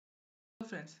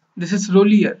Friends, this is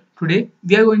Rolly here. Today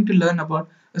we are going to learn about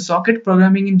a socket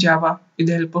programming in Java with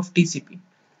the help of TCP.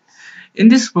 In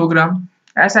this program,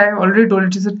 as I have already told,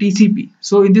 it is a TCP.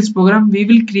 So in this program we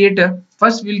will create a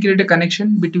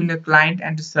connection between a client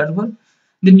and a server.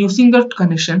 Then using that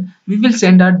connection we will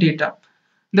send our data.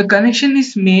 The connection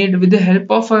is made with the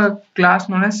help of a class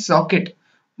known as socket.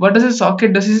 What does a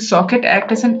socket do? A socket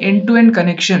act as an end-to-end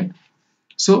connection.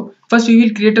 So first we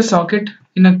will create a socket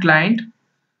in a client.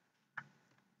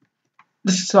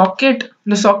 The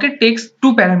socket takes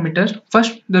two parameters.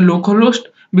 First, the localhost,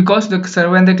 because the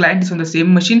server and the client is on the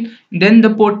same machine. Then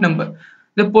the port number.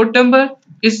 The port number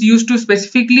is used to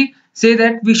specifically say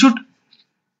that we should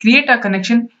create a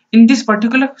connection in this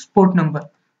particular port number.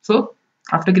 So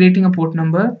after creating a port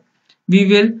number, we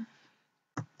will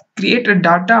create a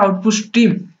data output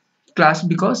stream class,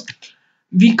 because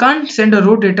we can't send a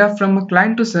raw data from a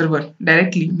client to server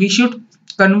directly. We should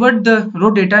convert the raw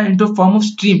data into a form of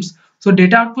streams. So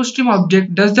data output stream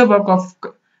object does the work of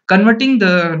converting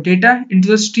the data into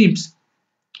the streams.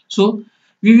 So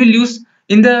we will use,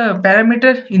 in the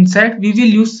parameter inside, we will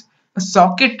use a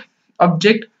socket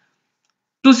object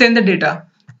to send the data.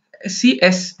 See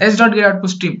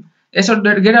s.getOutputStream.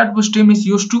 S.getOutputStream is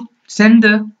used to send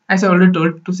the, as I already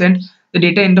told, to send the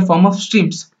data in the form of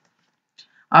streams.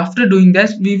 After doing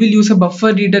that, we will use a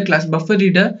Bufferedreader class.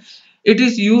 Bufferedreader, it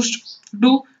is used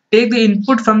to take the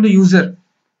input from the user.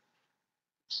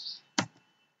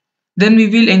 Then we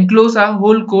will enclose our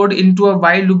whole code into a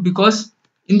while loop, because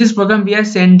in this program we are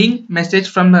sending message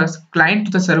from the client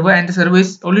to the server, and the server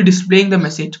is only displaying the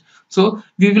message. So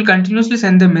we will continuously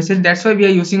send the message. That's why we are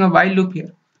using a while loop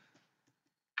here.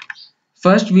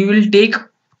 First we will take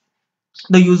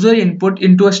the user input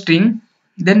into a string.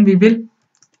 Then we will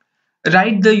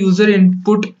write the user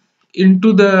input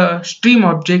into the stream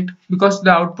object, because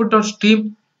the output of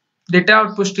stream data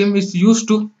output stream is used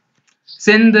to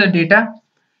send the data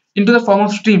into the form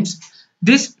of streams.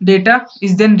 This data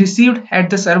is then received at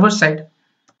the server side.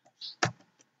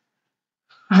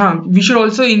 We should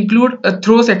also include a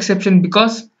throws exception,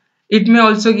 because it may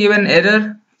also give an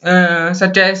error,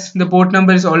 such as the port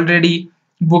number is already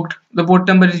booked, the port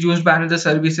number is used by another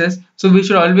services. So we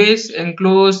should always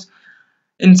enclose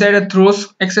inside a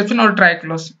throws exception or try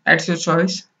clause at your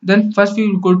choice. Then first we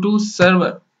will go to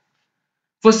server.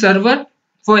 For server,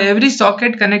 for every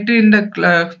socket connected in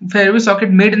the for every socket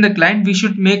made in the client, we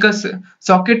should make a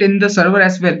socket in the server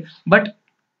as well. But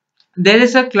there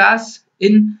is a class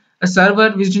in a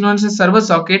server which is known as a server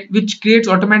socket, which creates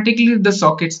automatically the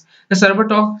sockets. The server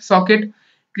socket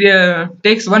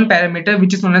takes one parameter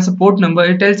which is known as a port number.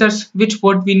 It tells us which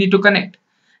port we need to connect.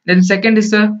 Then second is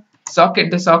the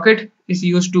socket. The socket is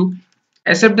used to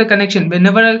accept the connection.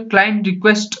 Whenever a client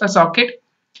requests a socket,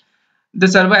 the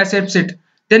server accepts it.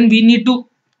 Then we need to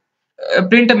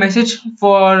print a message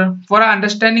for our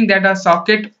understanding that a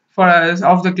socket for us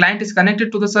of the client is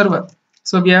connected to the server.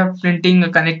 So we are printing a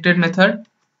connected method.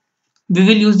 We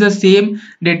will use the same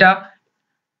data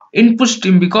input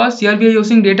stream, because here we are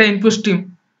using data input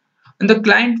stream. In the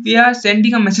client we are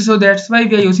sending a message, so that's why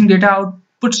we are using data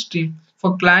output stream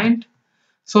for client.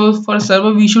 So for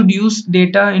server we should use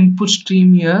data input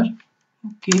stream here.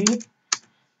 Okay,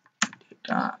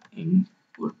 data input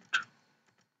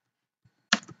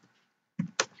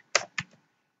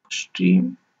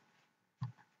stream,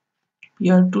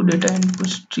 here to data input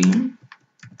stream,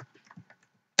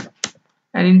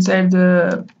 and inside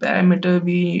the parameter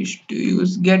we used to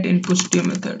use get input stream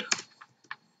method.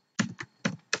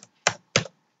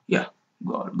 Yeah,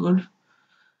 good.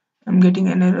 I'm getting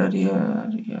an error here.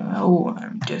 Yeah, oh,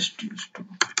 I'm just used to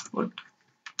what.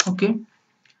 Okay,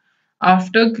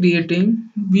 after creating,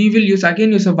 we will use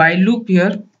a while loop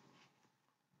here.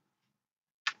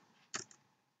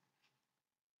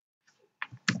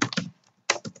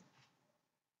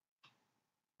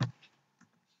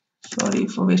 Sorry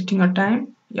for wasting our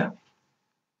time. Yeah,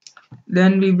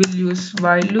 then we will use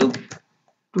while loop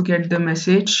to get the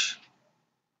message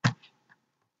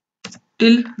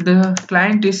till the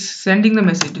client is sending the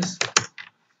messages.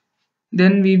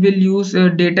 Then we will use a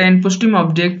data input stream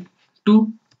object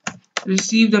to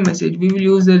receive the message. We will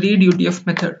use the read UTF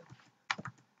method.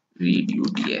 Read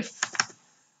UTF.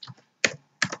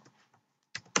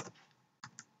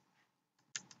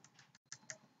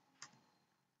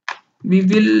 We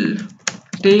will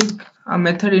take a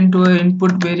method into an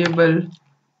input variable,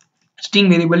 string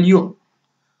variable u.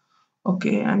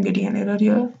 Okay, I'm getting an error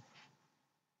here.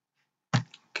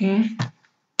 Okay,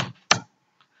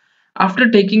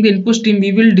 after taking the input stream,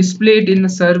 we will display it in a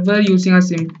server using a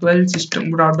simple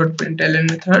system.out.println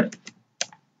method,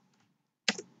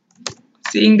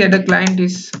 saying that the client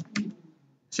is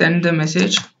send the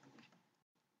message.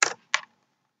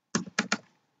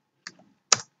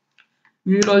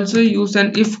 We will also use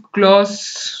an if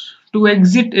clause to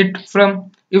exit it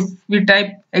from. If we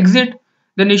type exit,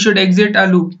 then it should exit a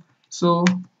loop. So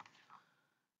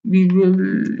we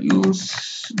will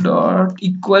use dot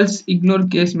equals ignore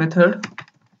case method.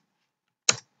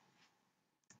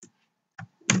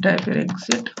 We type here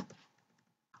exit,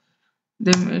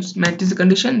 then it's matches the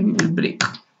condition, we will break.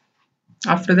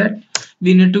 After that,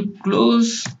 we need to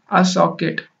close our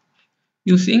socket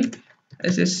using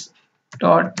ss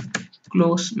dot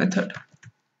close method.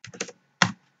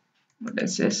 What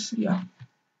ss, yeah,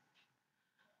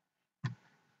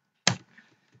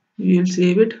 we will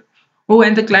save it. Oh,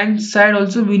 and the client side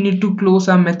also we need to close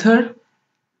our method.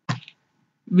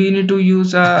 We need to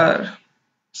use our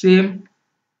same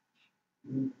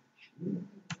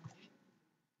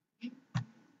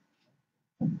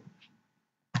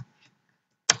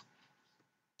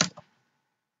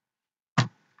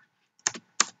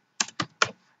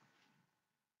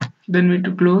then we need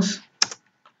to close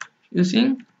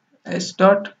using s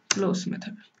dot close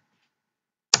method.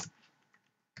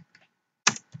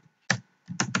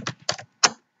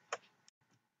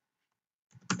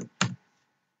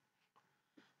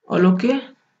 All okay.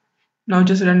 Now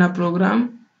just run a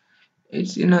program.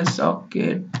 It's in a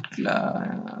socket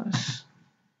class.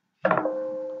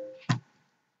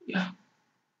 Yeah,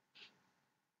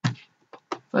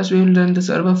 first we will run the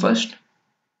server first.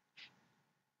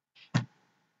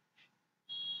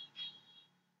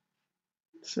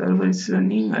 Server is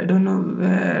running. I don't know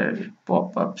where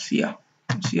pop-ups. Yeah,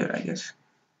 it's here, I guess.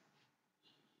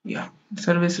 Yeah,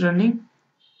 server is running.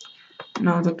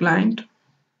 Now the client,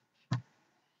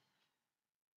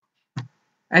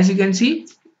 as you can see,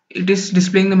 it is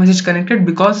displaying the message connected,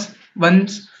 because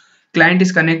once client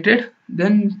is connected,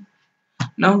 then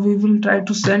now we will try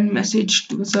to send message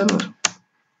to the server.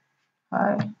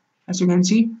 Hi, as you can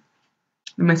see,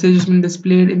 the message has been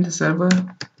displayed in the server.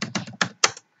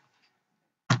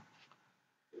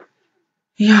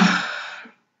 Yeah,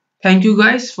 thank you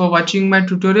guys for watching my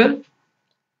tutorial.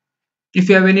 If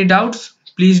you have any doubts,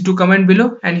 please do comment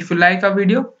below, and if you like our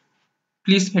video,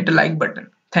 please hit a like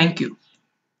button. Thank you.